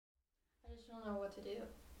don't know what to do.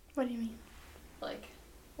 What do you mean? Like,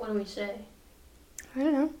 what do we say? I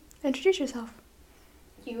don't know. Introduce yourself.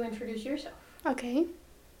 You introduce yourself. Okay.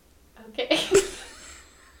 Okay.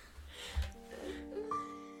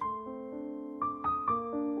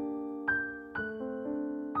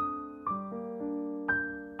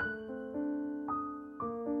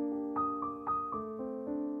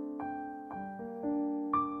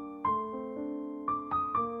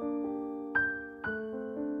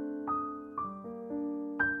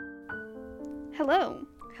 Hello.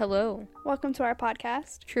 Hello. Welcome to our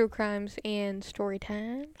podcast. True Crimes and Story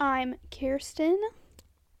Time. I'm Kirsten.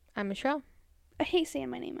 I'm Michelle. I hate saying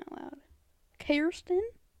my name out loud. Kirsten?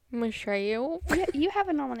 Michelle. Yeah, you have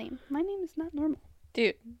a normal name. My name is not normal.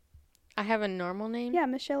 Dude, I have a normal name? Yeah,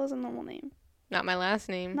 Michelle is a normal name. Not my last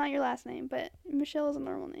name. Not your last name, but Michelle is a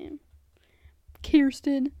normal name.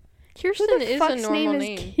 Kirsten. Kirsten Who the is a fuck's normal name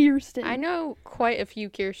name. is Kirsten? I know quite a few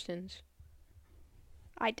Kirstens.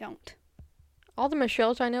 I don't. All the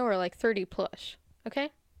Michelles I know are like 30 plus. Okay?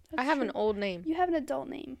 That's I have true. an old name. You have an adult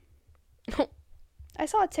name. I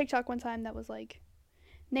saw a TikTok one time that was like,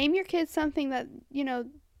 name your kids something that,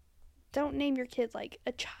 don't name your kids like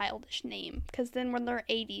a childish name. Because then when they're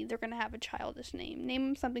 80, they're going to have a childish name. Name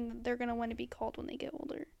them something that they're going to want to be called when they get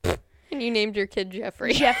older. And you named your kid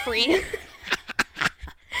Jeffrey. Jeffrey.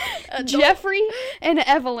 Jeffrey and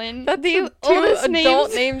Evelyn. That's the the two oldest adult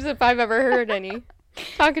names. names if I've ever heard any.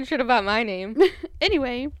 Talking shit about my name.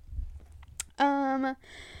 Anyway,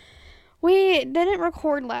 we didn't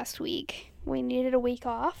record last week. We needed a week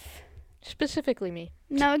off. Specifically me.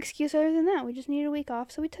 No excuse other than that. We just needed a week off,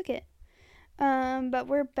 so we took it. But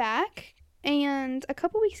we're back. And a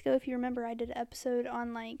couple weeks ago, if you remember, I did an episode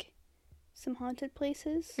on, like, some haunted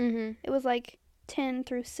places. Mm-hmm. It was, like, 10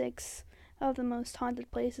 through 6 of the most haunted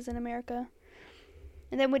places in America.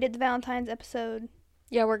 And then we did the Valentine's episode.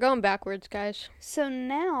 Yeah, we're going backwards, guys. So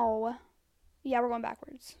now, we're going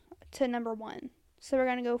backwards to number 1. So we're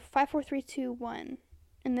going to go 5, 4, 3, 2, 1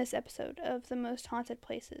 in this episode of the most haunted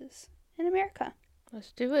places in America.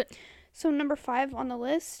 Let's do it. So number 5 on the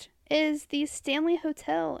list is the Stanley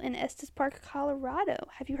Hotel in Estes Park, Colorado.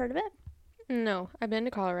 Have you heard of it? No, I've been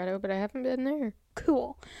to Colorado, but I haven't been there.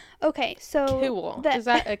 Cool. Okay, so... Cool. Is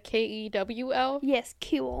that a K-E-W-L? Yes,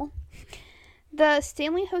 cool. The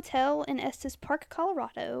Stanley Hotel in Estes Park,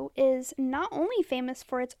 Colorado is not only famous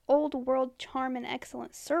for its old world charm and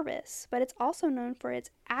excellent service, but it's also known for its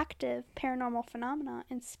active paranormal phenomena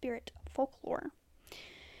and spirit folklore.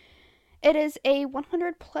 It is a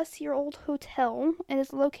 100-plus-year-old hotel. It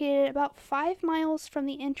is located about 5 miles from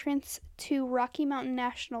the entrance to Rocky Mountain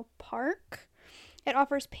National Park. It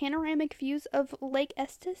offers panoramic views of Lake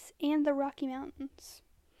Estes and the Rocky Mountains.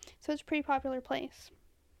 So it's a pretty popular place.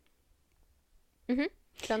 Mm-hmm.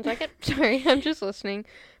 Sounds like it. Sorry, I'm just listening.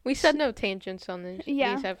 We said no tangents on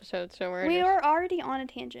these episodes, so we were already on a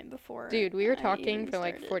tangent before. Dude, we were talking for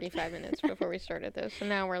started. like 45 minutes before we started this, and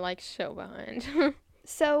now we're like so behind.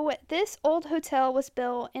 So this old hotel was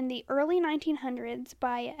built in the early 1900s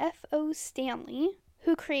by F.O. Stanley,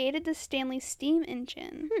 who created the Stanley steam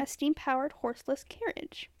engine, a steam-powered horseless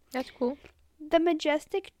carriage. That's cool. The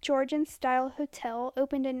majestic Georgian-style hotel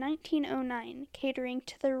opened in 1909, catering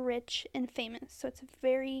to the rich and famous. So it's a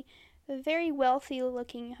very, very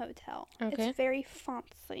wealthy-looking hotel. Okay. It's very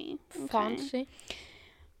fancy. Okay. Fancy.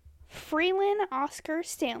 Freeland Oscar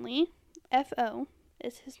Stanley, F.O.,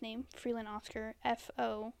 is his name. Freeland Oscar,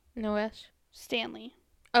 F.O. No S? Stanley.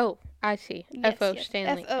 Oh, I see. Yes, F.O. yes.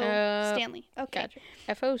 Stanley. F.O. Stanley. Okay. Gotcha.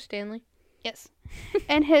 F.O. Stanley. Yes.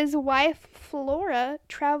 And his wife, Flora,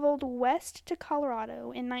 traveled west to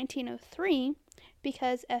Colorado in 1903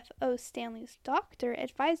 because F.O. Stanley's doctor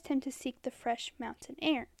advised him to seek the fresh mountain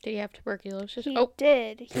air. Did he have tuberculosis? He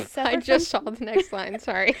did. He suffered I just saw the next line.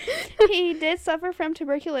 Sorry. He did suffer from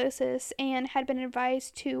tuberculosis and had been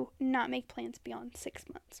advised to not make plans beyond 6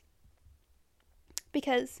 months.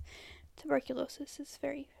 Because tuberculosis is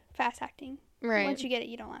very fast-acting. Right. Once you get it,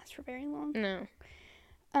 you don't last for very long. No.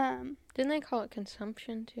 Didn't they call it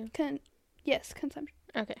consumption, too? Yes, consumption.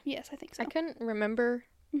 Okay. Yes, I think so. I couldn't remember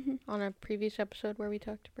Mm-hmm. on a previous episode where we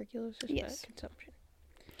talked tuberculosis, Yes. but consumption.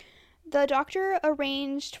 The doctor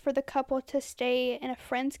arranged for the couple to stay in a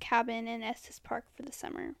friend's cabin in Estes Park for the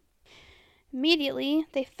summer. Immediately,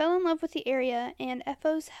 they fell in love with the area, and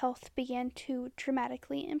F.O.'s health began to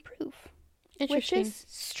dramatically improve. Which Interesting. is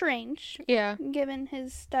strange, Yeah. given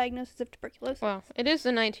his diagnosis of tuberculosis. Well, it is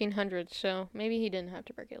the 1900s, so maybe he didn't have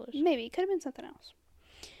tuberculosis. Maybe. It could have been something else.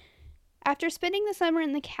 After spending the summer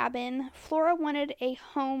in the cabin, Flora wanted a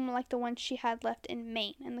home like the one she had left in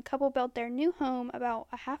Maine, and the couple built their new home about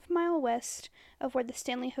a half-mile west of where the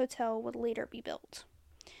Stanley Hotel would later be built.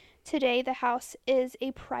 Today, the house is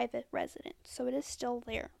a private residence, so it is still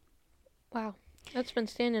there. Wow. That's been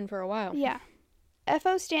standing for a while. Yeah.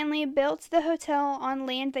 F.O. Stanley built the hotel on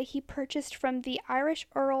land that he purchased from the Irish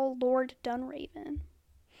Earl Lord Dunraven.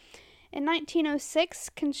 In 1906,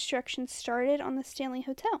 construction started on the Stanley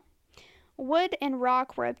Hotel. Wood and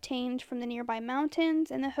rock were obtained from the nearby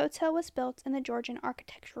mountains, and the hotel was built in the Georgian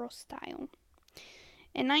architectural style.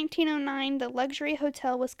 In 1909, the luxury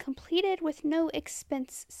hotel was completed with no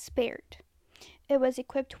expense spared. It was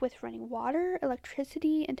equipped with running water,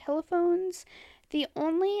 electricity, and telephones. The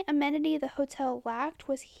only amenity the hotel lacked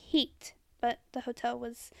was heat, but the hotel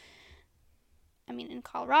was, in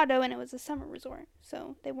Colorado, and it was a summer resort,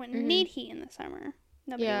 so they wouldn't need heat in the summer.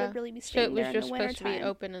 Nobody would really be staying there in the winter time. So it was just supposed to be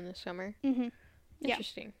open in the summer? Mm-hmm.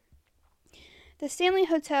 Interesting. Yeah. The Stanley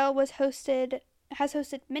Hotel has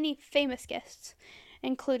hosted many famous guests,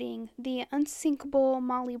 including the unsinkable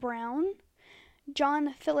Molly Brown,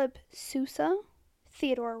 John Philip Sousa,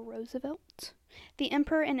 Theodore Roosevelt, the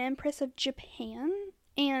Emperor and Empress of Japan,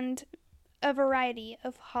 and a variety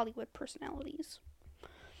of Hollywood personalities.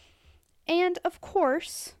 And, of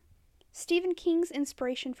course, Stephen King's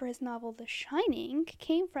inspiration for his novel The Shining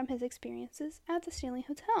came from his experiences at the Stanley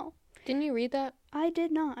Hotel. Didn't you read that? I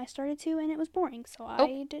did not. I started to, and it was boring, so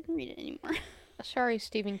I didn't read it anymore. Sorry,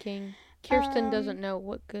 Stephen King. Kirsten doesn't know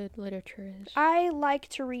what good literature is. I like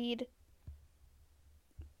to read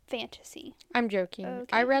fantasy. I'm joking.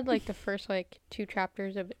 Okay. I read the first 2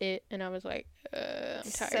 chapters of it, and I was like, I'm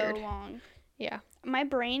tired. So long. Yeah. My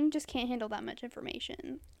brain just can't handle that much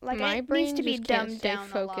information. My brain needs to be dumbed down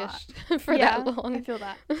focused a lot. for that long. I feel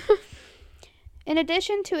that. In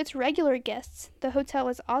addition to its regular guests, the hotel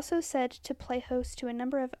is also said to play host to a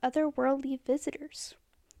number of otherworldly visitors.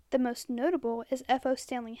 The most notable is F.O.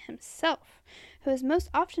 Stanley himself, who is most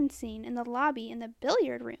often seen in the lobby in the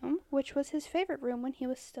billiard room, which was his favorite room when he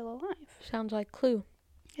was still alive. Sounds like Clue.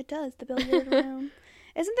 It does, the billiard room.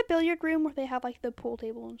 Isn't the billiard room where they have the pool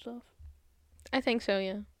table and stuff? I think so,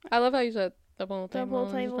 yeah. I love how you said the pool table. The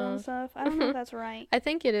pool table and stuff. I don't know if that's right. I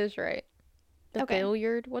think it is right. The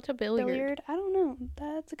billiard? What's a billiard? Billiard? I don't know.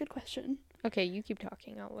 That's a good question. Okay, you keep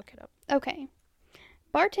talking. I'll look it up. Okay.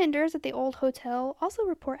 Bartenders at the old hotel also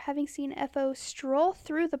report having seen F.O. stroll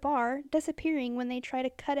through the bar, disappearing when they try to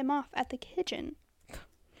cut him off at the kitchen.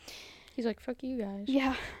 He's like, fuck you guys.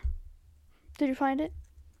 Yeah. Did you find it?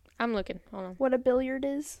 I'm looking. Hold on. What a billiard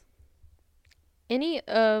is? Any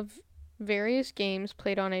of various games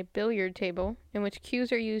played on a billiard table in which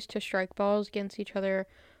cues are used to strike balls against each other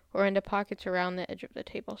or into pockets around the edge of the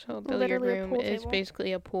table. So a billiard room is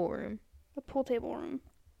basically a pool room. A pool table room.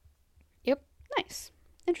 Yep. Nice.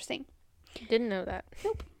 Interesting. Didn't know that.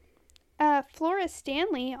 Nope. Flora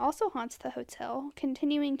Stanley also haunts the hotel,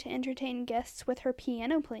 continuing to entertain guests with her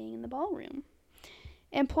piano playing in the ballroom.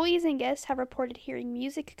 Employees and guests have reported hearing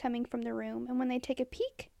music coming from the room, and when they take a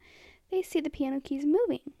peek, they see the piano keys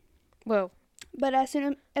moving. Whoa. But as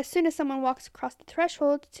soon as someone walks across the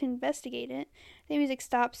threshold to investigate it, the music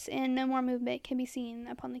stops and no more movement can be seen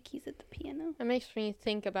upon the keys of the piano. It makes me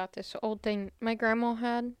think about this old thing my grandma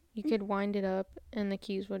had. You could wind it up and the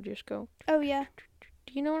keys would just go. Oh, yeah.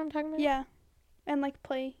 Do you know what I'm talking about? Yeah. And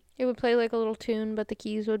play. It would play a little tune, but the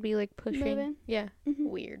keys would be pushing. Moving. Yeah. Mm-hmm.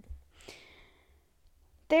 Weird.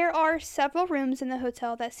 There are several rooms in the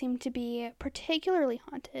hotel that seem to be particularly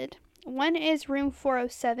haunted. One is room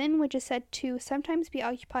 407, which is said to sometimes be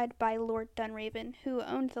occupied by Lord Dunraven, who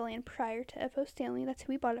owned the land prior to F.O. Stanley. That's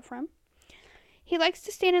who he bought it from. He likes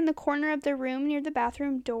to stand in the corner of the room near the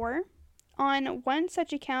bathroom door. On one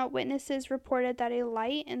such account, witnesses reported that a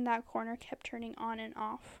light in that corner kept turning on and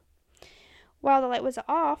off. While the light was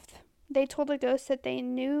off, they told the ghost that they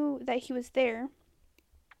knew that he was there.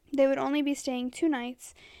 They would only be staying 2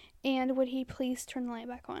 nights, and would he please turn the light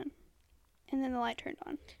back on? And then the light turned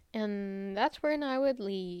on. And that's when I would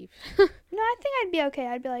leave. No, I think I'd be okay.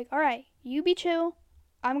 I'd be like, all right, you be chill.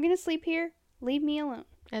 I'm going to sleep here. Leave me alone.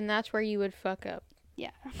 And that's where you would fuck up.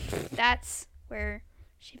 Yeah. That's where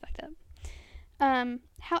she fucked up.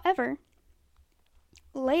 However,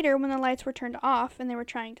 later when the lights were turned off and they were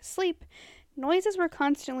trying to sleep, noises were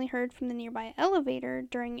constantly heard from the nearby elevator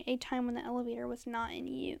during a time when the elevator was not in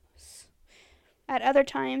use. At other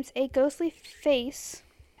times, a ghostly face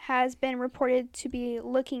has been reported to be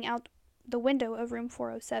looking out the window of room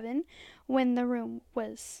 407 when the room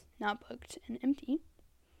was not booked and empty.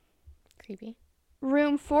 Creepy.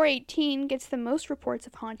 Room 418 gets the most reports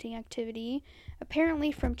of haunting activity,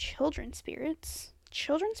 apparently from children spirits.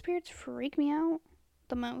 Children spirits freak me out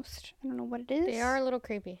the most. I don't know what it is. They are a little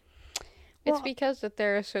creepy. Well, it's because that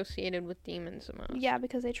they're associated with demons the most. Yeah,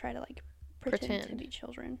 because they try to pretend to be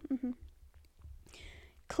children. Mm-hmm.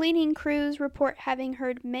 Cleaning crews report having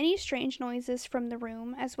heard many strange noises from the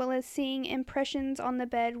room, as well as seeing impressions on the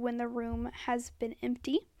bed when the room has been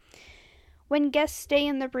empty. When guests stay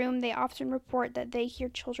in the room, they often report that they hear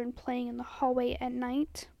children playing in the hallway at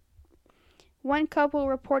night. One couple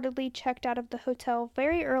reportedly checked out of the hotel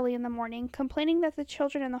very early in the morning, complaining that the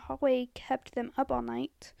children in the hallway kept them up all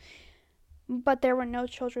night. But there were no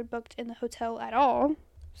children booked in the hotel at all,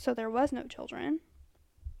 so there was no children.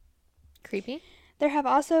 Creepy. There have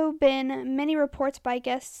also been many reports by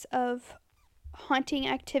guests of haunting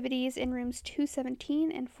activities in rooms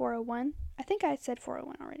 217 and 401. I think I said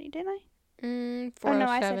 401 already, didn't I? 407. Oh, no,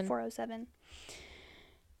 I said 407.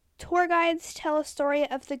 Tour guides tell a story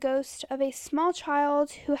of the ghost of a small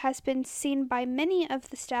child who has been seen by many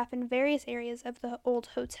of the staff in various areas of the old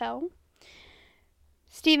hotel.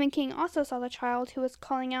 Stephen King also saw the child who was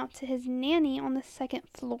calling out to his nanny on the second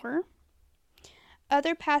floor.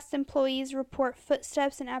 Other past employees report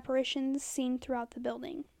footsteps and apparitions seen throughout the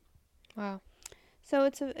building. Wow. So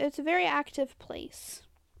it's a very active place.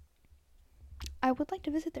 I would like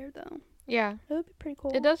to visit there, though. Yeah. It would be pretty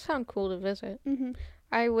cool. It does sound cool to visit. Mm-hmm.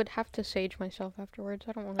 I would have to sage myself afterwards.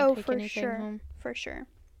 I don't want to take anything home. For sure.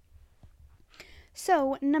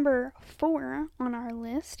 So, number 4 on our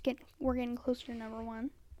list, we're getting closer to number 1,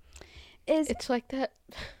 is... It's like that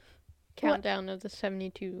countdown of the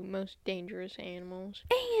 72 most dangerous animals.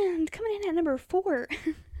 And coming in at number 4.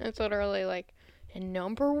 It's literally like, and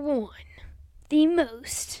number 1. The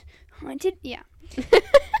most haunted... Yeah.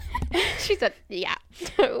 She said, yeah.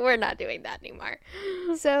 We're not doing that anymore.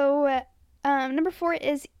 So, number 4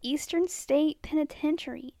 is Eastern State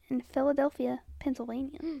Penitentiary in Philadelphia,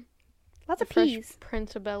 Pennsylvania. Lots of P's.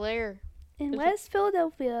 Prince of Bel-Air. In West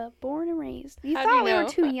Philadelphia, born and raised. You How thought do you we know? were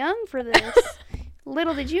too young for this.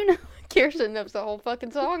 Little did you know. Kirsten knows the whole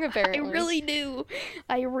fucking song, apparently. I really do.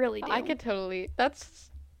 I could totally...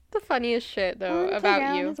 That's the funniest shit, though, Haunted about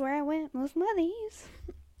ground you. is where I went most of my days.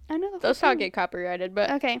 I know the Those not get copyrighted,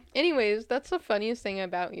 but... Okay. Anyways, that's the funniest thing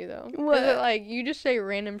about you, though. What? Is it, like, you just say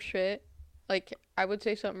random shit. Like, I would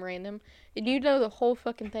say something random. And you know the whole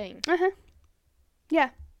fucking thing. Uh-huh. Yeah.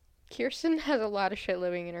 Kirsten has a lot of shit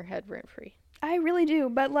living in her head rent-free. I really do,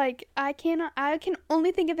 but, like, I can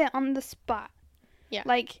only think of it on the spot. Yeah.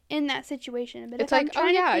 Like, in that situation. But It's if like, I'm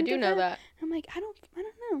trying to I think do of know it, that. I'm like, I don't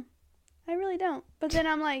know. I really don't. But then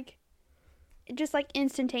I'm like, just like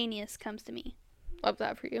instantaneous comes to me. Love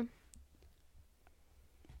that for you.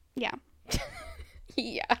 Yeah.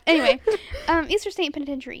 Yeah. Anyway, Eastern State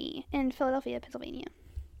Penitentiary in Philadelphia, Pennsylvania.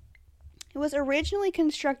 It was originally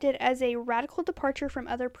constructed as a radical departure from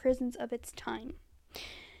other prisons of its time.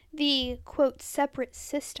 The, quote, separate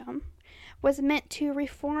system was meant to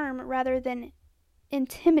reform rather than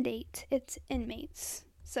intimidate its inmates.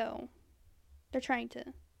 So, they're trying to,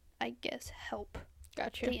 I guess, help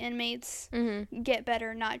Gotcha. the inmates Mm-hmm. get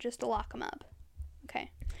better, not just to lock them up. Okay.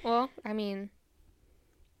 Well, I mean,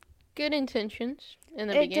 good intentions in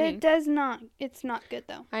the beginning. It does not, it's not good,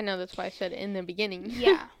 though. I know, that's why I said in the beginning.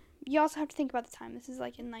 Yeah. You also have to think about the time. This is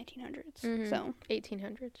like in 1900s. Mhm. So,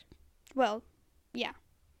 1800s. well, yeah.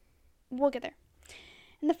 We'll get there.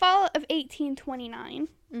 In the fall of 1829,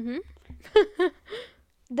 Mm-hmm.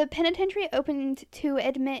 the penitentiary opened to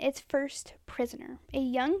admit its first prisoner, a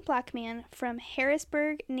young black man from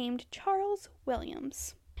Harrisburg named Charles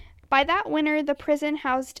Williams. By that winter, the prison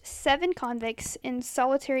housed 7 convicts in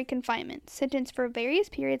solitary confinement, sentenced for various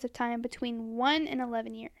periods of time between 1 and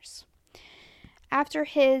 11 years. After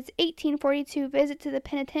his 1842 visit to the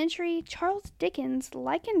penitentiary, Charles Dickens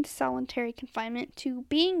likened solitary confinement to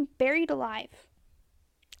being buried alive.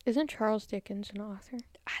 Isn't Charles Dickens an author?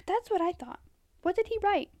 That's what I thought. What did he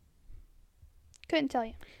write? Couldn't tell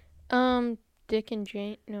you. Dick and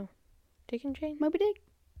Jane? No. Dick and Jane? Moby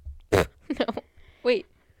Dick? No. Wait.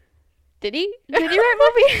 Did he? Did he write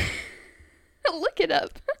Moby? Look it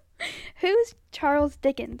up. Who's Charles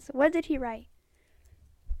Dickens? What did he write?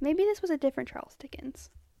 Maybe this was a different Charles Dickens.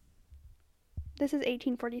 This is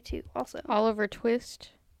 1842 also. Oliver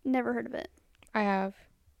Twist. Never heard of it. I have.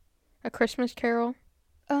 A Christmas Carol.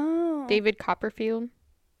 Oh. David Copperfield.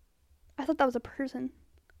 I thought that was a person.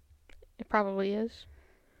 It probably is.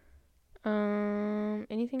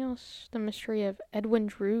 Anything else? The Mystery of Edwin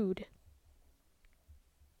Drood.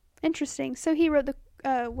 Interesting. So he wrote the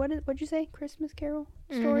what'd you say? Christmas Carol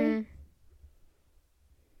story? Mhm.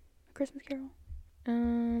 Christmas Carol.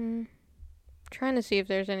 Trying to see if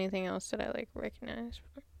there's anything else that I recognize.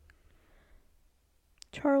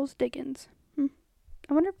 Charles Dickens.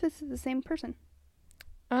 I wonder if this is the same person.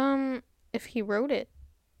 If he wrote it.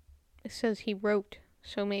 It says he wrote,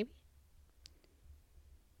 so maybe.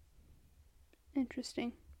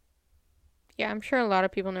 Interesting. Yeah, I'm sure a lot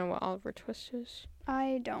of people know what Oliver Twist is.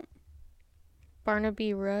 I don't.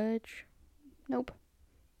 Barnaby Rudge. Nope.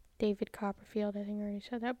 David Copperfield, I think I already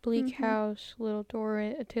said that. Bleak House, Little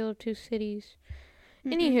Dorrit, A Tale of Two Cities.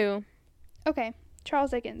 Anywho. Okay,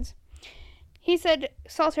 Charles Dickens. He said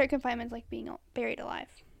solitary confinement is like being buried alive.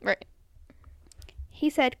 Right. He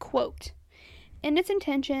said, quote, "In its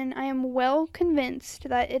intention, I am well convinced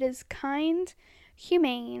that it is kind,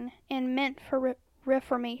 humane, and meant for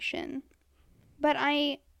reformation. But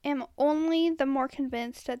I am only the more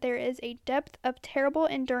convinced that there is a depth of terrible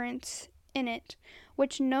endurance in it,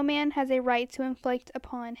 which no man has a right to inflict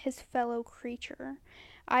upon his fellow creature.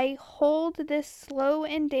 I hold this slow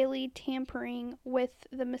and daily tampering with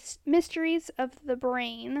the mysteries of the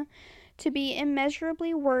brain to be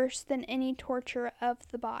immeasurably worse than any torture of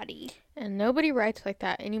the body." And nobody writes like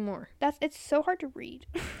that anymore. It's so hard to read.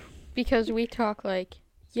 Because we talk like,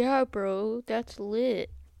 yeah, bro, that's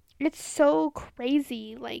lit. It's so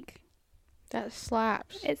crazy, like. That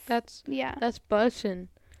slaps. That's bussin'.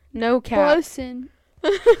 No cap. Bussin'.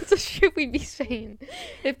 That's the shit we'd be saying.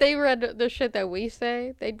 If they read the shit that we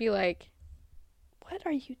say, they'd be like, what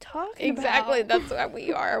are you talking about? Exactly, that's what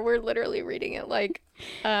we are. We're literally reading it like,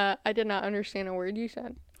 I did not understand a word you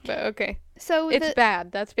said. But okay. So it's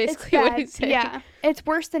bad. That's basically what he's saying. Yeah. It's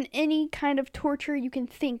worse than any kind of torture you can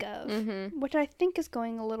think of. Which I think is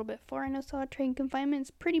going a little bit far. I know solitary confinement is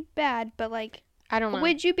pretty bad, but like, I don't know.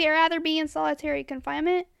 Would you rather be in solitary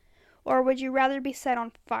confinement, or would you rather be set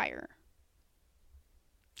on fire?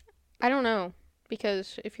 I don't know.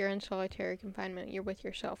 Because if you're in solitary confinement, you're with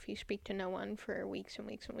yourself. You speak to no one for weeks and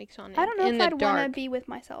weeks and weeks on end. I don't know if I'd want to be with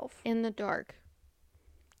myself. In the dark.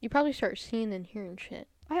 You probably start seeing and hearing shit.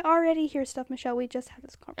 I already hear stuff, Michelle. We just had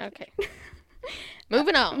this conversation. Okay.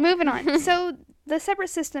 Moving on. So the separate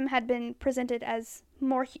system had been presented as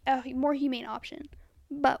a more humane option.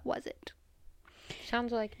 But was it?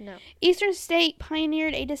 Sounds like no. Eastern State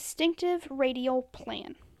pioneered a distinctive radial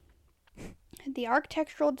plan. The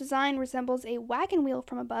architectural design resembles a wagon wheel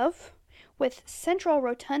from above, with central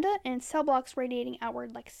rotunda and cell blocks radiating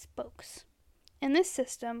outward like spokes. In this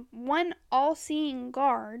system, one all-seeing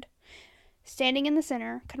guard standing in the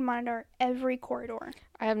center could monitor every corridor.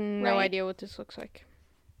 I have no idea what this looks like.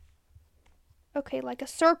 Okay, like a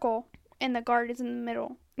circle, and the guard is in the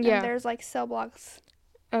middle. Yeah. And there's like cell blocks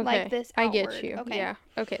like this outward. I get you. Okay. Yeah.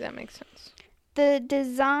 Okay, that makes sense. The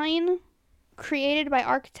design created by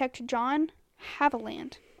architect John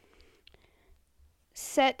Haviland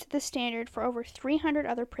set the standard for over 300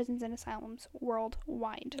 other prisons and asylums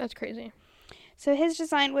worldwide. That's crazy. So his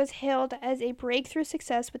design was hailed as a breakthrough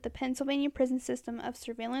success with the Pennsylvania prison system of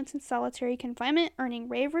surveillance and solitary confinement, earning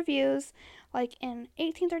rave reviews, like an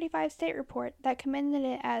 1835 state report that commended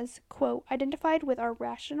it as, quote, identified with our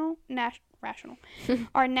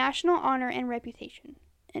our national honor and reputation,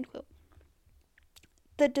 end quote.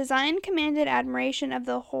 The design commanded admiration of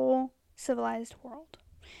the whole civilized world.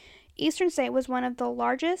 Eastern State was one of the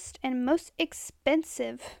largest and most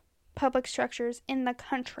expensive public structures in the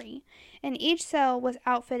country, and each cell was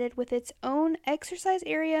outfitted with its own exercise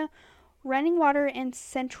area, running water, and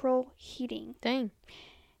central heating. Dang.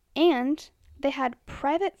 And they had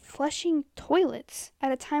private flushing toilets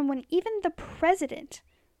at a time when even the president,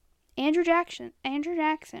 Andrew Jackson,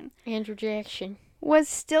 was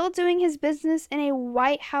still doing his business in a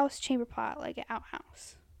White House chamber pot, like an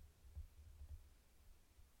outhouse.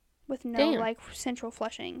 With no, central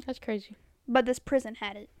flushing. That's crazy. But this prison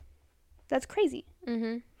had it. That's crazy.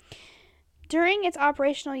 Mm-hmm. During its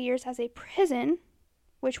operational years as a prison,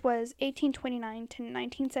 which was 1829 to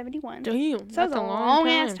 1971. Damn, so that's a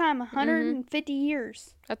long-ass time. 150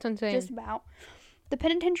 years. That's insane. Just about. The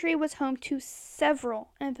penitentiary was home to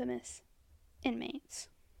several infamous inmates.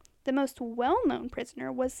 The most well-known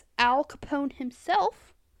prisoner was Al Capone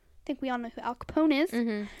himself. I think we all know who Al Capone is.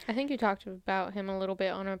 Mm-hmm. I think you talked about him a little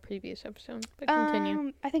bit on a previous episode, but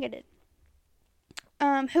continue. I think I did.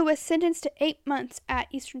 Who was sentenced to 8 months at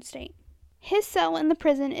Eastern State. His cell in the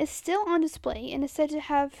prison is still on display and is said to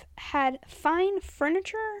have had fine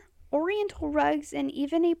furniture, oriental rugs, and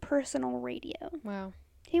even a personal radio. Wow.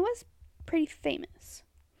 He was pretty famous.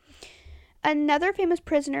 Another famous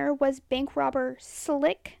prisoner was bank robber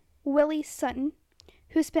Slick Willie Sutton,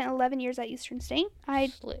 who spent 11 years at Eastern State.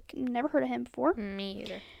 I'd never heard of him before. Me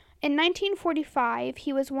either. In 1945,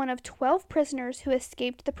 he was one of 12 prisoners who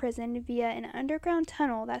escaped the prison via an underground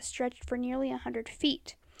tunnel that stretched for nearly 100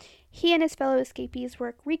 feet. He and his fellow escapees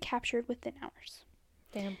were recaptured within hours.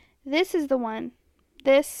 Damn. This is the one.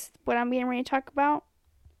 What I'm getting ready to talk about,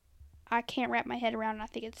 I can't wrap my head around, and I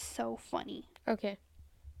think it's so funny. Okay.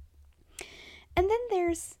 And then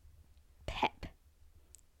there's PEP.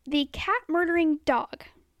 the cat murdering dog.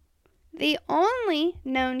 The only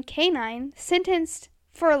known canine sentenced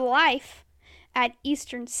for life at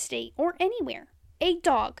Eastern State or anywhere. A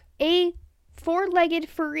dog, a four-legged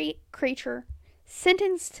furry creature,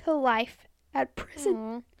 sentenced to life at prison.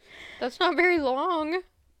 Aww. That's not very long.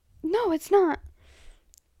 No, it's not.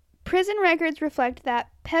 Prison records reflect that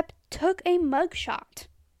Pep took a mugshot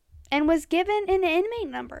and was given an inmate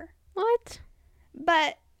number. What?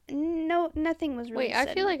 But no, nothing was really said.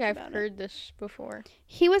 Wait, I feel like I've about heard this before.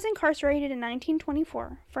 He was incarcerated in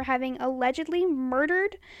 1924 for having allegedly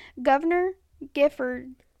murdered Governor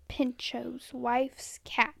Gifford Pinchot's wife's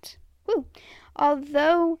cat. Woo.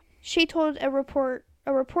 Although she told a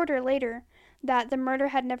reporter later that the murder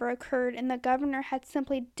had never occurred and the governor had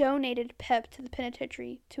simply donated Pep to the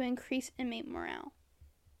penitentiary to increase inmate morale.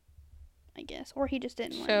 I guess. Or he just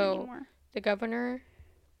didn't want it anymore. The governor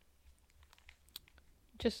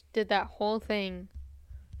just did that whole thing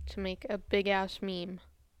to make a big ass meme.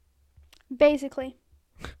 Basically.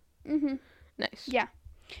 Mm-hmm. Nice. Yeah.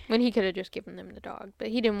 When he could have just given them the dog. But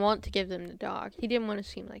he didn't want to give them the dog. He didn't want to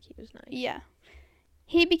seem like he was nice. Yeah.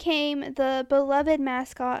 He became the beloved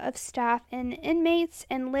mascot of staff and inmates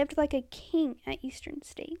and lived like a king at Eastern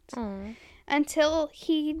State. Aww. Until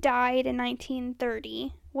he died in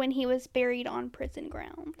 1930 when he was buried on prison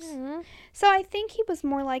grounds. Aww. So I think he was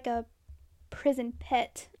more like a prison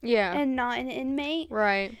pet. Yeah. And not an inmate.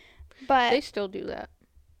 Right. But they still do that.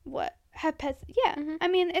 What? Have pets? Yeah. Mm-hmm. I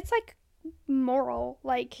mean, it's like moral.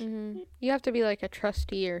 Like. Mm-hmm. You have to be like a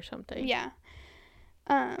trustee or something. Yeah.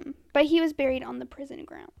 But he was buried on the prison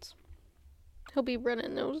grounds. He'll be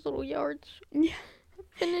running those little yards. Yeah.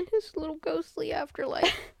 And in his little ghostly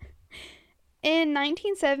afterlife. In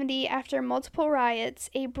 1970, after multiple riots,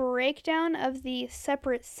 a breakdown of the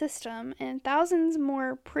separate system, and thousands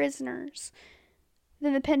more prisoners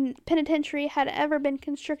than the penitentiary had ever been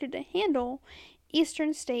constructed to handle,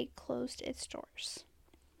 Eastern State closed its doors.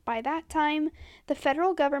 By that time, the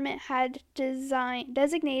federal government had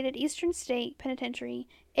designated Eastern State Penitentiary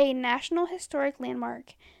a National Historic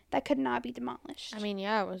Landmark that could not be demolished. I mean,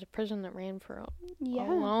 yeah, it was a prison that ran for a Yeah.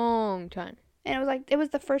 long time. And it was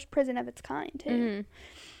the first prison of its kind, too. Mm-hmm.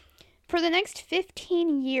 For the next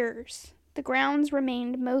 15 years, the grounds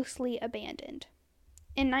remained mostly abandoned.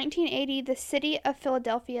 In 1980, the city of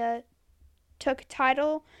Philadelphia took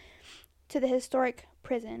title to the historic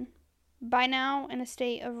prison, by now in a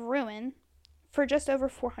state of ruin, for just over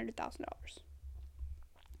 $400,000.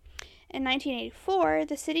 In 1984,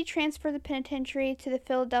 the city transferred the penitentiary to the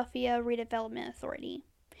Philadelphia Redevelopment Authority.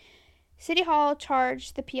 City Hall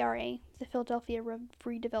charged the PRA, the Philadelphia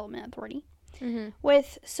Redevelopment Authority, Mm-hmm.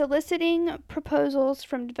 with soliciting proposals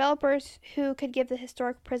from developers who could give the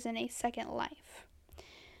historic prison a second life.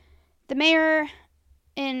 The mayor,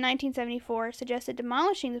 in 1974, suggested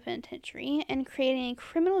demolishing the penitentiary and creating a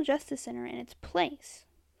criminal justice center in its place.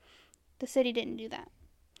 The city didn't do that.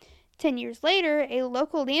 10 years later, a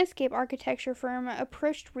local landscape architecture firm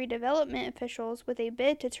approached redevelopment officials with a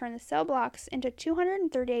bid to turn the cell blocks into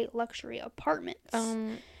 238 luxury apartments.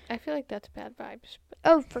 I feel like that's bad vibes. But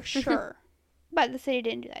Oh, for sure. But the city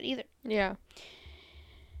didn't do that either. yeah.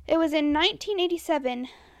 It was in 1987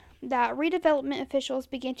 that redevelopment officials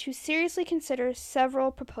began to seriously consider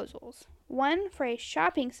several proposals. One for a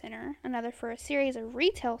shopping center, another for a series of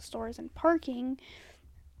retail stores and parking,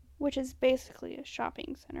 which is basically a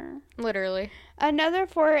shopping center. Literally. Another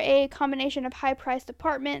for a combination of high-priced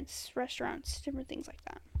apartments, restaurants, different things like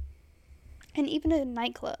that. And even a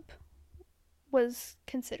nightclub was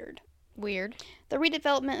considered. Weird. The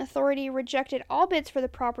Redevelopment Authority rejected all bids for the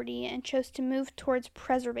property and chose to move towards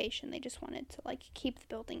preservation. They just wanted to keep the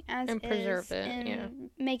building as And is preserve it, and yeah.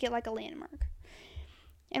 make it like a landmark.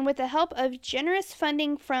 And with the help of generous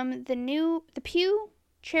funding from the Pew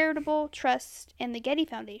Charitable Trust and the Getty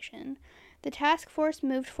Foundation, the task force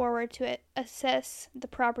moved forward to assess the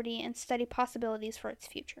property and study possibilities for its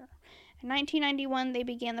future. In 1991, they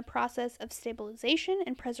began the process of stabilization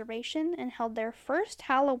and preservation and held their first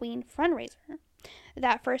Halloween fundraiser.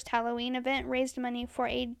 That first Halloween event raised money for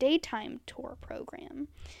a daytime tour program.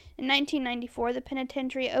 In 1994, the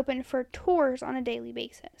penitentiary opened for tours on a daily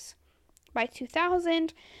basis. By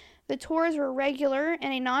 2000, the tours were regular,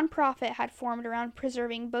 and a nonprofit had formed around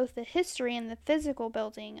preserving both the history and the physical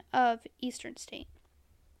building of Eastern State.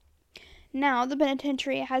 Now, the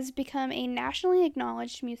penitentiary has become a nationally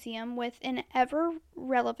acknowledged museum with an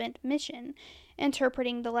ever-relevant mission,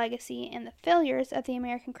 interpreting the legacy and the failures of the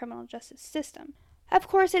American criminal justice system. Of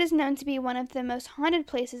course, it is known to be one of the most haunted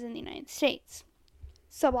places in the United States.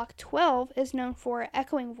 Cell Block 12 is known for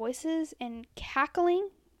echoing voices and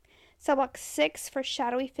cackling. Cell Block 6 for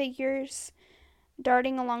shadowy figures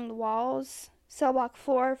darting along the walls. Cell block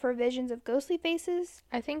 4 for visions of ghostly faces.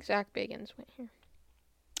 I think Zach Bagans went here.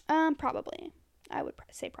 Probably. I would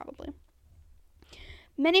say probably.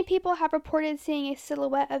 Many people have reported seeing a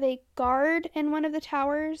silhouette of a guard in one of the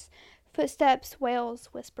towers. Footsteps, wails,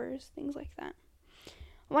 whispers, things like that.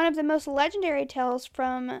 One of the most legendary tales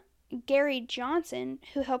from Gary Johnson,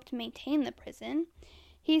 who helped maintain the prison.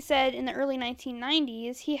 He said in the early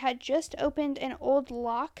 1990s he had just opened an old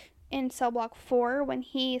lock in cell block 4 when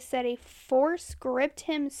he said a force gripped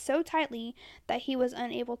him so tightly that he was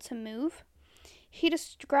unable to move. He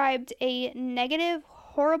described a negative,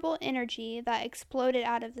 horrible energy that exploded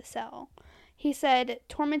out of the cell. He said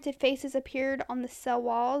tormented faces appeared on the cell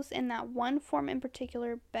walls, and that one form in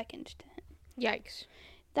particular beckoned to him. Yikes.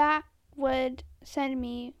 That would send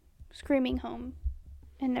me screaming home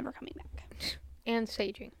and never coming back. And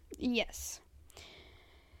saging. Yes.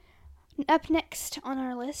 Up next on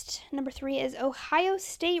our list, number 3 is Ohio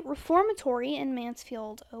State Reformatory in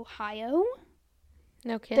Mansfield, Ohio.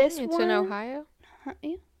 No kidding? It's in Ohio?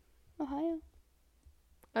 Yeah, Ohio.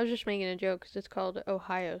 I was just making a joke because it's called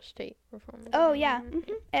Ohio State Reformatory. Oh, yeah. Mm-hmm.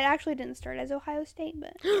 It actually didn't start as Ohio State,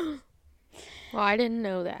 but... Well, I didn't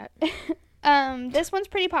know that. This one's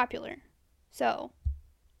pretty popular. So,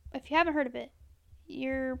 if you haven't heard of it,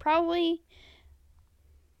 you're probably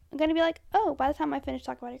going to be like, oh, by the time I finish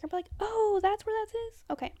talking about it, you're going to be like, oh, that's where that is?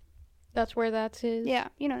 Okay. That's where that is? Yeah,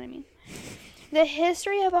 you know what I mean. The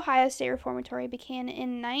history of Ohio State Reformatory began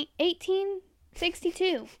in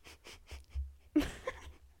 1862.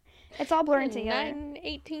 It's all blurring together.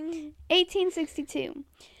 1862.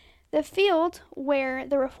 The field where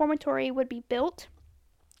the reformatory would be built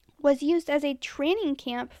was used as a training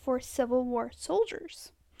camp for Civil War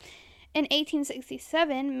soldiers. In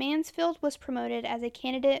 1867, Mansfield was promoted as a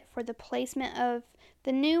candidate for the placement of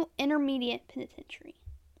the new Intermediate Penitentiary.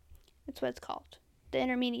 That's what it's called, the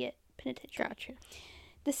Intermediate Penitentiary. Gotcha.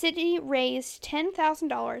 The city raised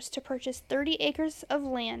 $10,000 to purchase 30 acres of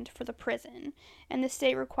land for the prison, and the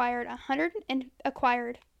state acquired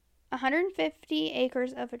 150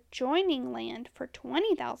 acres of adjoining land for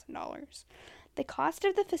 $20,000. The cost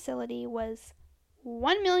of the facility was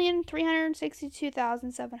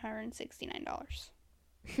 $1,362,769.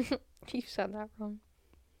 You said that wrong.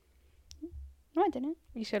 No, I didn't.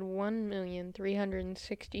 You said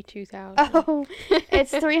 1,362,000. Oh,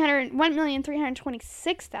 it's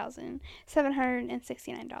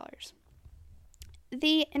 $1,326,769.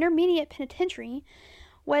 The Intermediate Penitentiary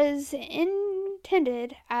was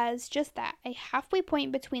intended as just that, a halfway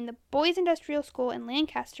point between the Boys Industrial School in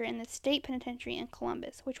Lancaster and the State Penitentiary in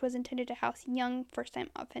Columbus, which was intended to house young first-time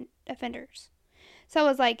offenders. So it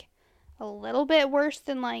was like a little bit worse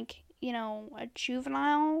than like, you know, a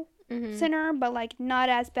juvenile center, but like not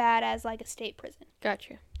as bad as like a state prison.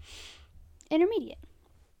 Gotcha. Intermediate.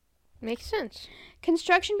 Makes sense.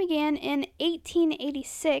 Construction began in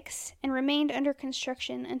 1886 and remained under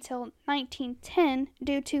construction until 1910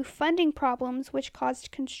 due to funding problems which caused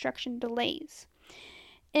construction delays.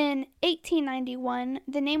 In 1891,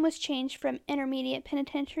 the name was changed from Intermediate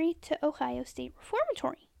Penitentiary to Ohio State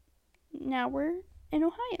Reformatory. Now we're in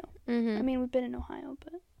Ohio. I mean, we've been in Ohio,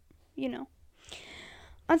 but, you know.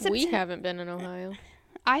 We haven't been in Ohio.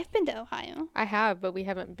 I've been to Ohio. I have, but we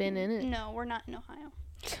haven't been in it. No, we're not in Ohio.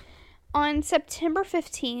 On September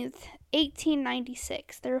 15th,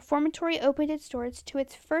 1896, the reformatory opened its doors to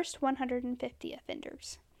its first 150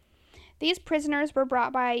 offenders. These prisoners were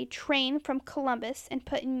brought by train from Columbus and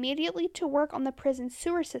put immediately to work on the prison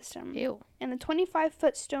sewer system and the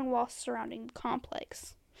 25-foot stone wall surrounding the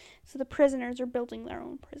complex. So the prisoners are building their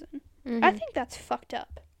own prison. I think that's fucked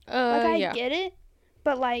up. I get it,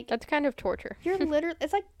 but like... That's kind of torture. You're literally...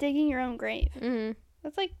 It's like digging your own grave.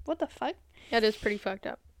 That's like, what the fuck? That is pretty fucked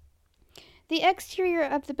up. The exterior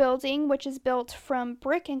of the building, which is built from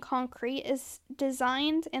brick and concrete, is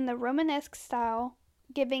designed in the Romanesque style,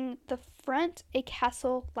 giving the front a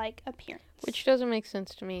castle-like appearance. Which doesn't make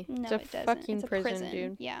sense to me. No, it's a it doesn't. fucking it's a prison,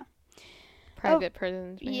 dude. Yeah. Private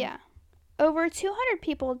prisons, man. Yeah. Over 200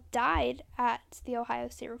 people died at the Ohio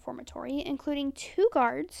State Reformatory, including 2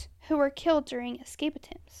 guards who were killed during escape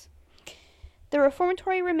attempts. The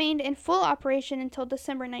reformatory remained in full operation until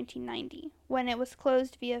December 1990, when it was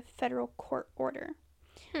closed via federal court order.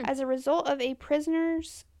 As a result of a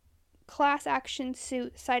prisoner's class action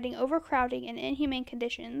suit citing overcrowding and inhumane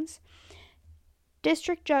conditions,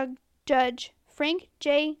 District Judge Frank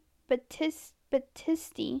J.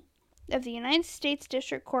 Battisti of the United States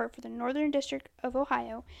District Court for the Northern District of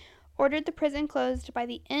Ohio ordered the prison closed by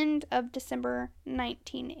the end of December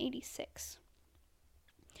 1986.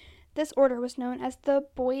 This order was known as the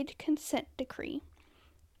Boyd Consent Decree.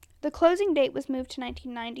 The closing date was moved to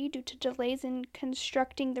 1990 due to delays in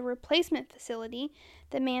constructing the replacement facility,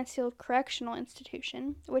 the Mansfield Correctional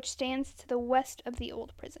Institution, which stands to the west of the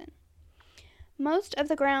old prison. Most of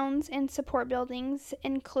the grounds and support buildings,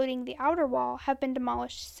 including the outer wall, have been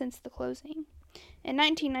demolished since the closing. In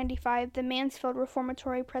 1995, the Mansfield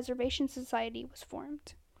Reformatory Preservation Society was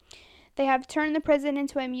formed. They have turned the prison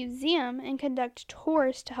into a museum and conduct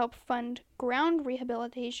tours to help fund ground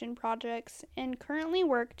rehabilitation projects and currently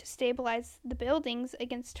work to stabilize the buildings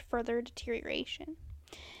against further deterioration.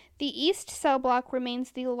 The East Cell Block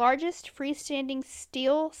remains the largest freestanding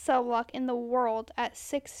steel cell block in the world at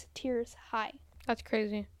 6 tiers high. That's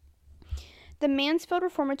crazy. The Mansfield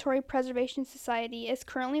Reformatory Preservation Society is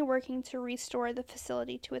currently working to restore the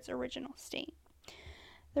facility to its original state.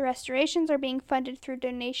 The restorations are being funded through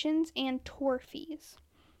donations and tour fees.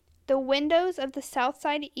 The windows of the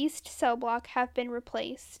Southside East Cell Block have been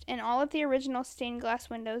replaced, and all of the original stained glass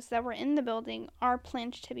windows that were in the building are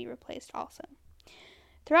planned to be replaced also.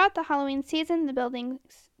 Throughout the Halloween season, the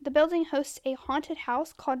building hosts a haunted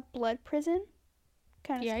house called Blood Prison.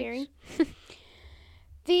 Kind of scary.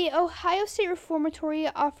 The Ohio State Reformatory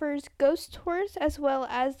offers ghost tours as well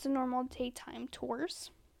as the normal daytime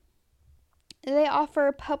tours. They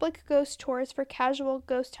offer public ghost tours for casual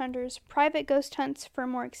ghost hunters, private ghost hunts for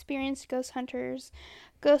more experienced ghost hunters,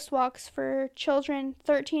 ghost walks for children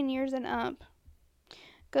 13 years and up,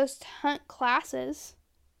 ghost hunt classes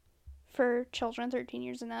for children 13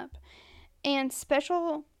 years and up, and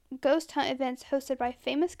special ghost hunt events hosted by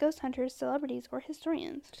famous ghost hunters, celebrities, or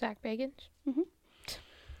historians. Zach Bagans?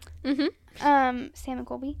 Sam and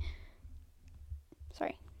Colby.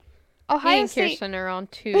 Sorry. Ohio State and Kirsten are on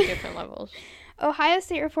 2 different levels. Ohio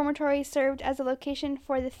State Reformatory served as a location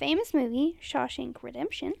for the famous movie Shawshank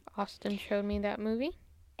Redemption. Austin showed me that movie.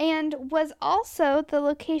 And was also the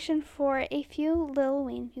location for a few Lil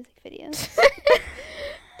Wayne music videos.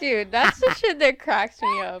 Dude, that's the shit that cracks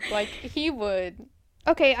me up. Like, he would.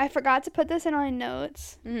 Okay, I forgot to put this in my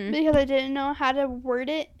notes because I didn't know how to word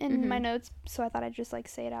it in my notes, so I thought I'd just,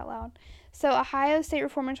 say it out loud. So, Ohio State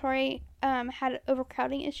Reformatory had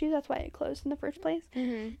overcrowding issues. That's why it closed in the first place.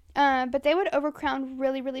 But they would overcrowd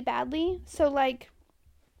really, really badly. So,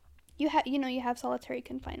 you have solitary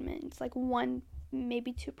confinement. It's, 1,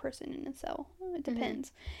 maybe 2 person in a cell. It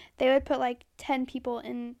depends. They would put, 10 people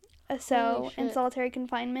in a cell in solitary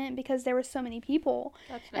confinement because there were so many people.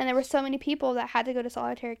 That's nice. And there were so many people that had to go to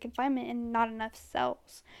solitary confinement and not enough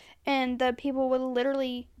cells. And the people would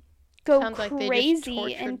literally go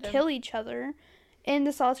crazy and kill each other in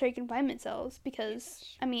the solitary confinement cells because,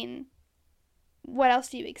 what else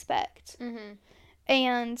do you expect?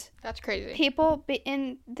 And that's crazy. People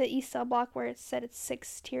in the East Cell Block where it said it's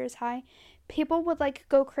 6 tiers high, people would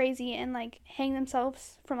go crazy and hang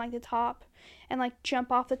themselves from the top and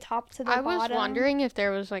jump off the top to the bottom. I was wondering if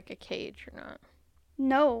there was a cage or not.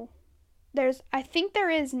 No. I think there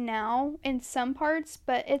is now in some parts,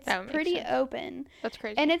 but it's pretty open. That's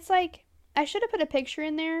crazy. And it's I should have put a picture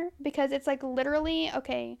in there because it's literally,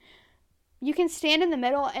 okay, you can stand in the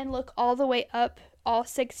middle and look all the way up all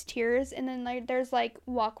 6 tiers, and then there's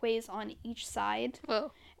walkways on each side.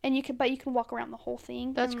 Whoa. And you can walk around the whole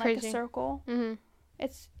thing. That's crazy. A circle.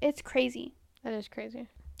 It's crazy. That is crazy.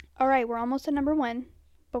 All right, we're almost at number 1,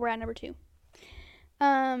 but we're at number 2.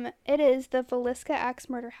 It is the Villisca Axe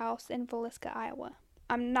Murder House in Villisca, Iowa.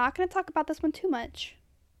 I'm not going to talk about this one too much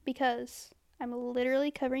because I'm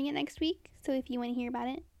literally covering it next week. So if you want to hear about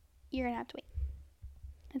it, you're going to have to wait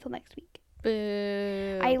until next week.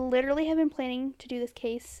 Boo. I literally have been planning to do this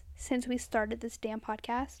case since we started this damn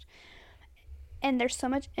podcast. And there's so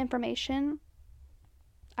much information.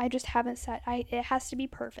 I just haven't it has to be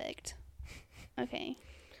perfect. Okay.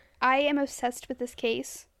 I am obsessed with this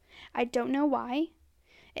case. I don't know why.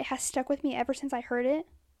 It has stuck with me ever since I heard it.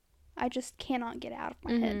 I just cannot get it out of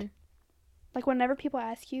my head. Whenever people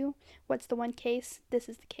ask you, what's the one case? This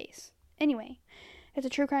is the case. Anyway, it's a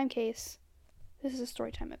true crime case. This is a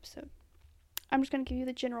story time episode. I'm just going to give you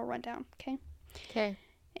the general rundown, okay? Okay.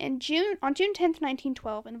 On June 10th,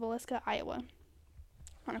 1912, in Villisca, Iowa,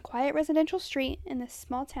 on a quiet residential street in this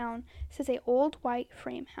small town, sits a old white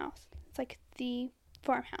frame house. It's the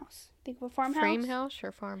farmhouse. Think of a farmhouse. Frame house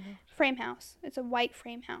or farmhouse? Frame house. It's a white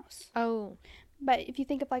frame house. Oh. But if you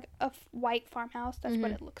think of a white farmhouse, that's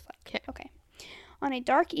what it looks like. Okay. On a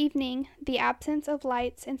dark evening, the absence of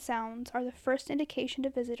lights and sounds are the first indication to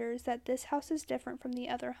visitors that this house is different from the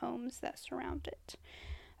other homes that surround it.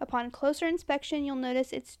 Upon closer inspection, you'll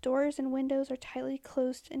notice its doors and windows are tightly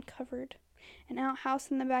closed and covered. An outhouse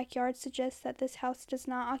in the backyard suggests that this house does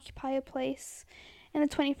not occupy a place in the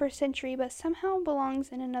 21st century, but somehow belongs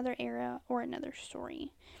in another era or another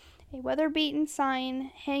story. A weather-beaten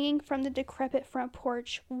sign hanging from the decrepit front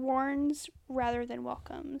porch warns rather than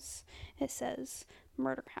welcomes. It says,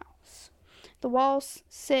 Murder House. The walls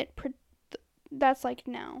sit... That's like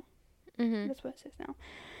now. Mm-hmm. That's what it says now.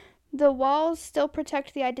 The walls still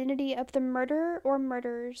protect the identity of the murderer or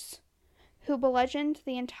murderers who bludgeoned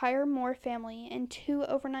the entire Moore family and 2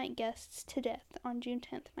 overnight guests to death on June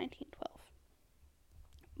 10th, 1912.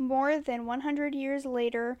 More than 100 years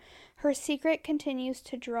later, her secret continues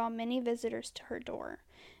to draw many visitors to her door.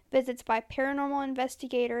 Visits by paranormal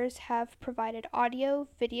investigators have provided audio,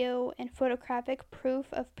 video, and photographic proof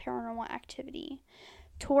of paranormal activity.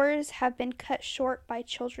 Tours have been cut short by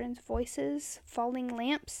children's voices, falling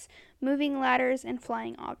lamps, moving ladders, and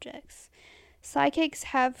flying objects. Psychics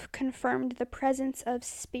have confirmed the presence of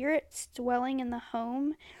spirits dwelling in the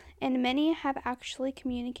home, and many have actually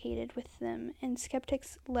communicated with them, and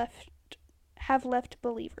skeptics have left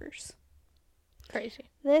believers.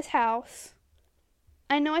 Crazy. This house,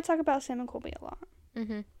 I know I talk about Sam and Colby a lot.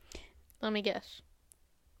 Mm-hmm. Let me guess.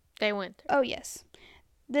 They went. Oh, yes.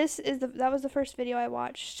 That was the first video I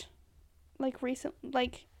watched,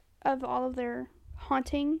 of all of their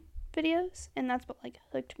haunting videos, and that's what,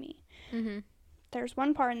 hooked me. Mm-hmm. There's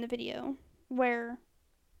one part in the video where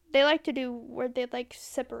they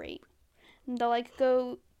separate. And they'll,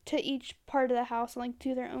 go to each part of the house and,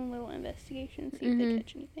 do their own little investigation, see if they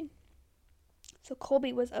catch anything. So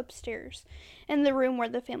Colby was upstairs in the room where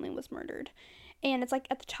the family was murdered. And it's, at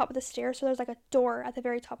the top of the stairs, so there's, a door at the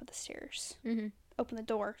very top of the stairs. Mm-hmm. Open the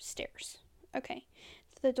door, stairs. Okay.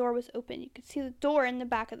 So the door was open. You could see the door in the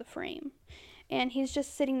back of the frame. And he's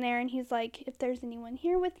just sitting there, and he's like, if there's anyone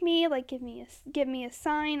here with me, give me a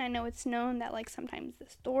sign. I know it's known that, sometimes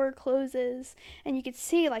this door closes. And you could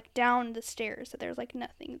see, down the stairs that there's,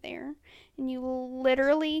 nothing there. And you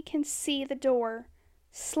literally can see the door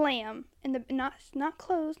slam, and not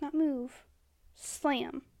close, not move,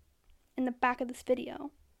 slam in the back of this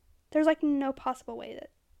video. There's, no possible way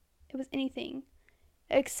that it was anything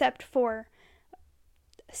except for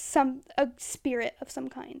a spirit of some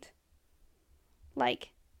kind.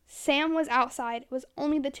 Sam was outside. It was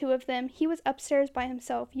only the 2 of them. He was upstairs by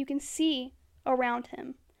himself. You can see around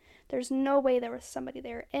him. There's no way there was somebody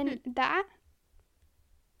there. And that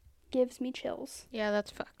gives me chills. Yeah,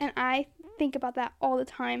 that's fucked. And I think about that all the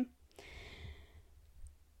time.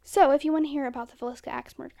 So, if you want to hear about the Villisca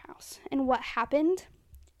Axe Murder House and what happened,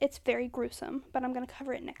 it's very gruesome, but I'm going to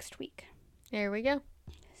cover it next week. There we go.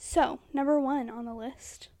 So, number 1 on the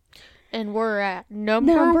list. And we're at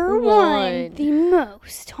number 1. The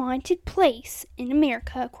most haunted place in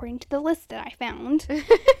America, according to the list that I found,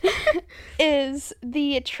 is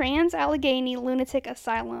the Trans-Allegheny Lunatic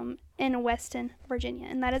Asylum in Weston, Virginia.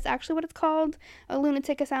 And that is actually what it's called, a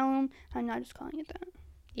lunatic asylum. I'm not just calling it that.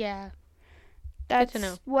 Yeah. That's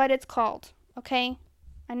what it's called, okay?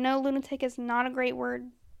 I know lunatic is not a great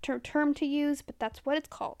term to use, but that's what it's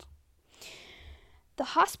called. The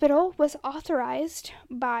hospital was authorized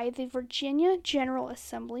by the Virginia General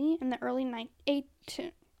Assembly in the early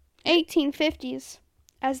 1850s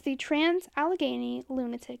as the Trans-Allegheny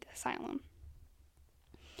Lunatic Asylum.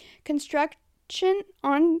 Construction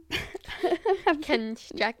on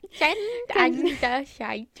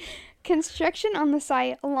the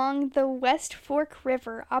site along the West Fork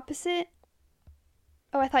River opposite.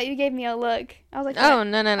 Oh, I thought you gave me a look. I was like, oh,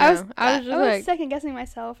 no. I was second guessing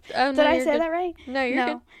myself. Oh, no, Did I say that right? No, you're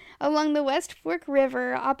good. Along the West Fork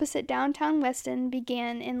River opposite downtown Weston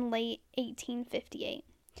began in late 1858.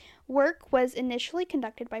 Work was initially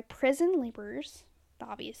conducted by prison laborers,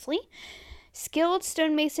 obviously. Skilled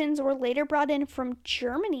stonemasons were later brought in from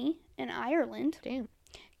Germany and Ireland. Damn.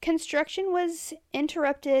 Construction was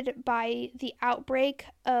interrupted by the outbreak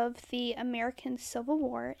of the American Civil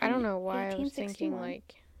War. I don't know why I was thinking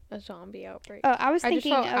a zombie outbreak. Oh, I was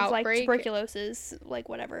thinking of outbreak. Tuberculosis,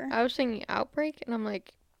 whatever. I was thinking outbreak, and I'm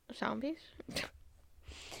like, zombies?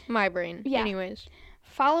 My brain. Yeah. Anyways.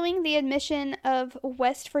 Following the admission of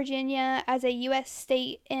West Virginia as a U.S.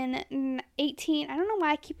 state in I don't know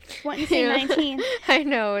why I keep wanting to say 19. I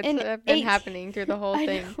know, it's been happening through the whole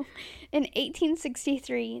thing. In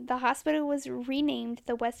 1863, the hospital was renamed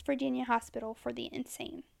the West Virginia Hospital for the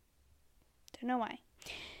Insane. Don't know why.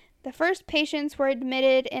 The first patients were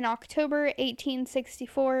admitted in October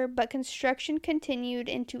 1864, but construction continued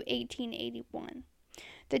into 1881.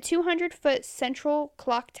 The 200-foot central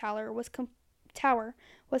clock tower was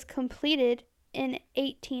completed in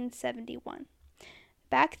 1871.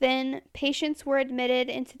 Back then, patients were admitted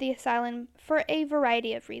into the asylum for a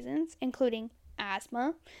variety of reasons, including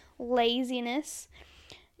asthma, laziness,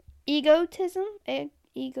 egotism,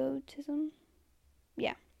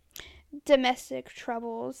 domestic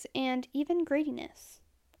troubles, and even greediness.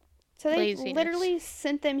 So they Laziness. literally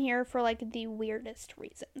sent them here for like the weirdest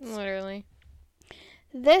reasons. Literally.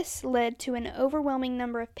 This led to an overwhelming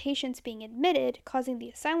number of patients being admitted, causing the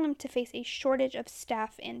asylum to face a shortage of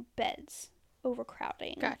staff and beds.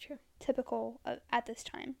 Overcrowding. Gotcha. Typical at this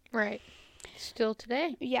time. Right. Still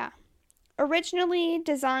today. Yeah. Originally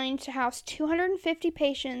designed to house 250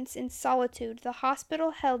 patients in solitude, the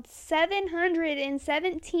hospital held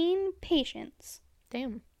 717 patients.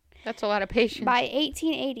 Damn. That's a lot of patients. By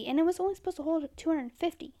 1880, and it was only supposed to hold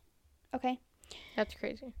 250. Okay? That's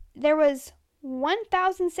crazy. There was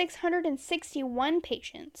 1,661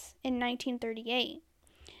 patients in 1938.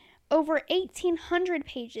 Over 1,800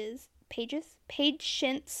 patients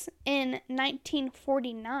in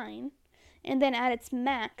 1949, and then at its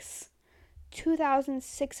max,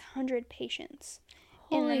 2,600 patients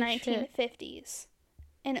in the 1950s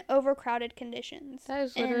in overcrowded conditions. That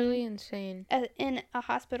is literally insane. In a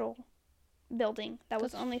hospital building that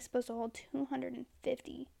was only supposed to hold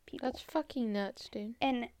 250 people. That's fucking nuts, dude.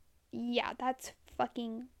 And yeah, that's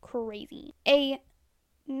fucking crazy. A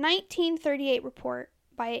 1938 report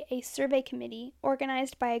by a survey committee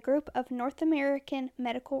organized by a group of North American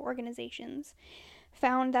medical organizations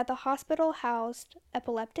found that the hospital housed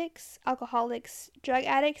epileptics, alcoholics, drug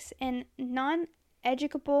addicts, and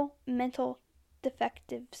non-educable mental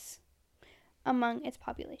defectives among its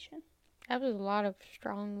population. That was a lot of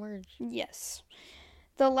strong words. Yes.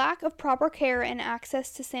 The lack of proper care and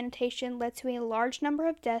access to sanitation led to a large number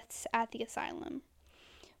of deaths at the asylum.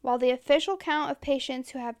 While the official count of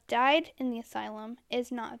patients who have died in the asylum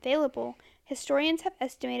is not available, historians have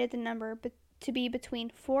estimated the number to be between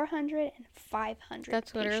 400 and 500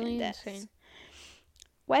 That's literally deaths. insane.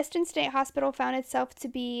 Weston State Hospital found itself to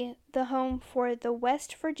be the home for the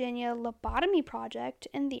West Virginia Lobotomy Project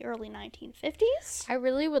in the early 1950s. I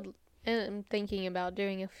really am thinking about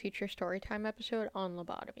doing a future Storytime episode on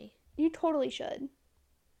lobotomy. You totally should.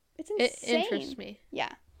 It's insane. It interests me.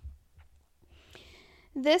 Yeah.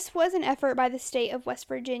 This was an effort by the state of West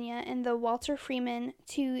Virginia and the Walter Freeman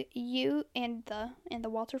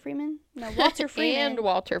Walter Freeman And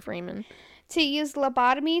Walter Freeman to use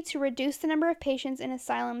lobotomy to reduce the number of patients in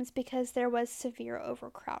asylums because there was severe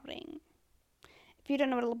overcrowding. If you don't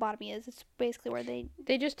know what a lobotomy is, it's basically where they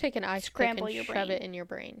just take an ice pick and shove it in your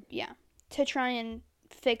brain. Yeah, to try and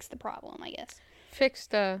fix the problem, I guess. Fix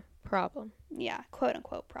the problem. Yeah, quote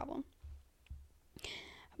unquote problem.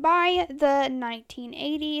 By the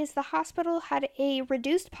 1980s, the hospital had a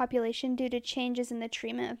reduced population due to changes in the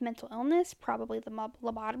treatment of mental illness, probably the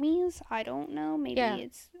lobotomies. I don't know. Maybe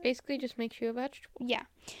it's... basically just makes you a vegetable. Yeah.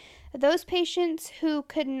 Those patients who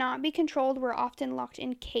could not be controlled were often locked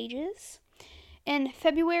in cages. In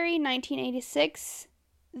February 1986,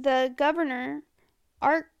 the governor,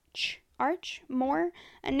 Arch Moore,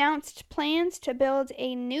 announced plans to build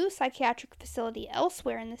a new psychiatric facility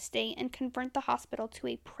elsewhere in the state and convert the hospital to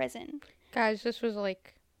a prison. Guys, this was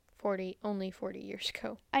like only 40 years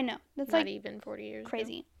ago. I know. That's not even 40 years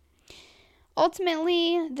crazy. ago.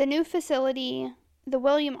 Ultimately, the new facility, the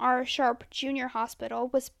William R. Sharp Jr. Hospital,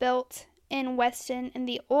 was built in Weston, and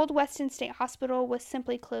the old Weston State Hospital was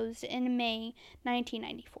simply closed in May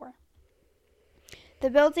 1994. The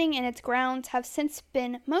building and its grounds have since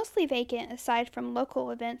been mostly vacant aside from local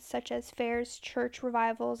events such as fairs, church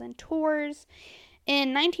revivals, and tours.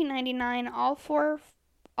 In 1999, all four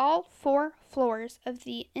floors of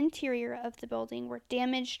the interior of the building were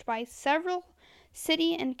damaged by several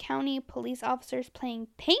city and county police officers playing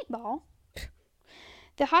paintball.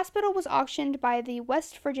 The hospital was auctioned by the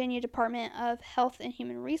West Virginia Department of Health and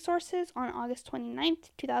Human Resources on August 29,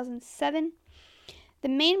 2007. The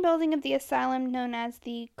main building of the asylum, known as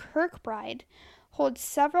the Kirkbride, holds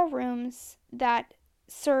several rooms that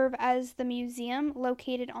serve as the museum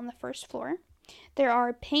located on the first floor. There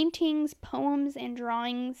are paintings, poems, and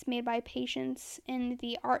drawings made by patients in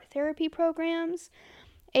the art therapy programs,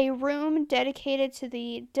 a room dedicated to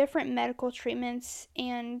the different medical treatments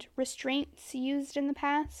and restraints used in the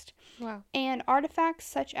past, wow, and artifacts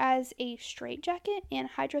such as a straitjacket and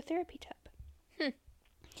hydrotherapy tub.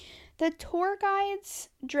 The tour guides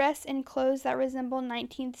dress in clothes that resemble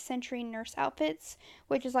 19th century nurse outfits,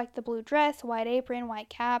 which is like the blue dress, white apron, white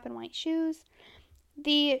cap, and white shoes.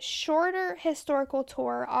 The shorter historical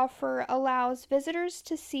tour allows visitors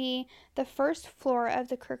to see the first floor of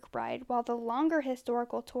the Kirkbride, while the longer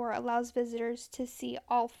historical tour allows visitors to see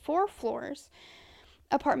all 4 floors,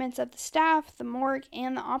 apartments of the staff, the morgue,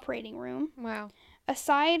 and the operating room. Wow.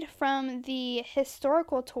 Aside from the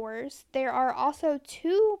historical tours, there are also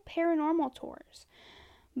 2 paranormal tours.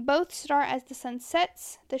 Both start as the sun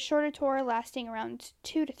sets, the shorter tour lasting around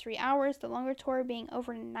 2 to 3 hours, the longer tour being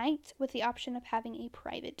overnight with the option of having a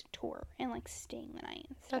private tour and like staying the night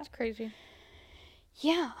and stuff. That's crazy.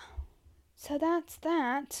 Yeah. So that's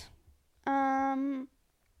that. That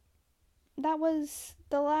was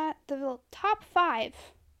the top 5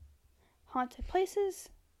 haunted places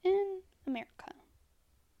in America.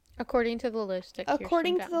 According to the list that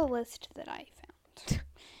According to the list that I found.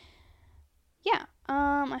 Yeah.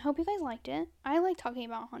 I hope you guys liked it. I like talking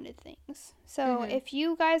about haunted things. So if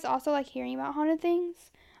you guys also like hearing about haunted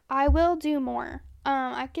things, I will do more.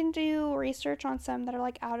 I can do research on some that are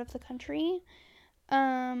like out of the country.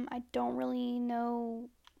 I don't really know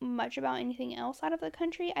much about anything else out of the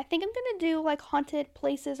country. I think I'm gonna do like haunted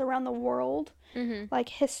places around the world, like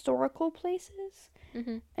historical places,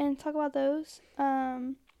 and talk about those.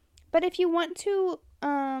 But if you want to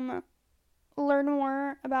learn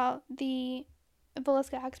more about the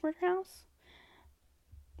Villisca Axe Murder House,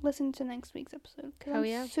 listen to next week's episode.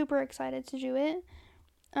 I'm super excited to do it.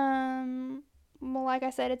 Well, like I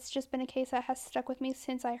said, it's just been a case that has stuck with me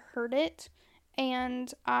since I heard it,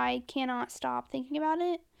 and I cannot stop thinking about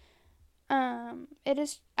it. It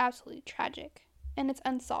is absolutely tragic, and it's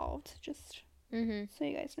unsolved, just so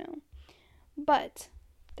you guys know. But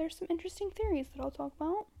there's some interesting theories that I'll talk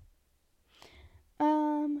about.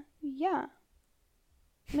 Yeah.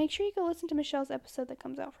 Make sure you go listen to Michelle's episode that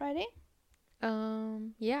comes out Friday.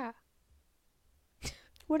 Yeah.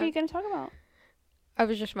 What are you going to talk about? I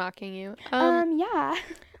was just mocking you. Yeah.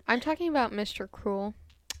 I'm talking about Mr. Cruel.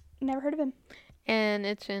 Never heard of him. And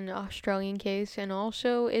it's an Australian case, and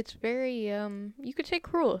also it's very, you could say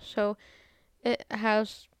cruel, so it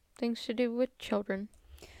has things to do with children.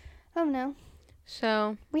 Oh, no.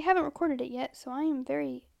 So. We haven't recorded it yet, so I am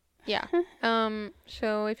very... Yeah.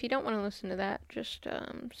 So if you don't want to listen to that, just,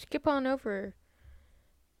 skip on over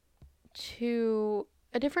to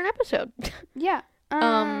a different episode. Yeah.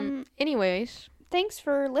 Anyways. Thanks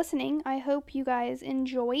for listening. I hope you guys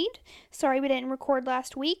enjoyed. Sorry we didn't record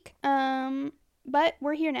last week. But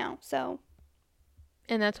we're here now, so.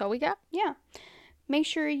 And that's all we got? Yeah. Make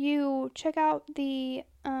sure you check out the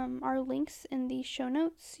our links in the show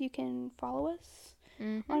notes. You can follow us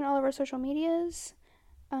on all of our social medias.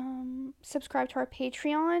 Subscribe to our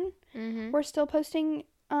Patreon. We're still posting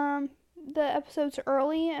the episodes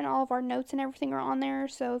early, and all of our notes and everything are on there,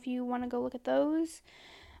 so if you want to go look at those.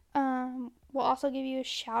 We'll also give you a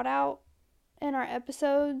shout out in our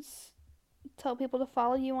episodes. Tell people to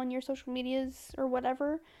follow you on your social medias or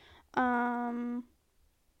whatever. That's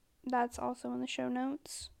also in the show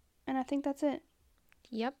notes. And I think that's it.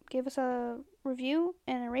 Yep. Give us a review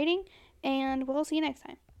and a rating, and we'll see you next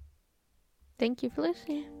time. Thank you for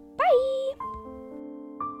listening. Bye!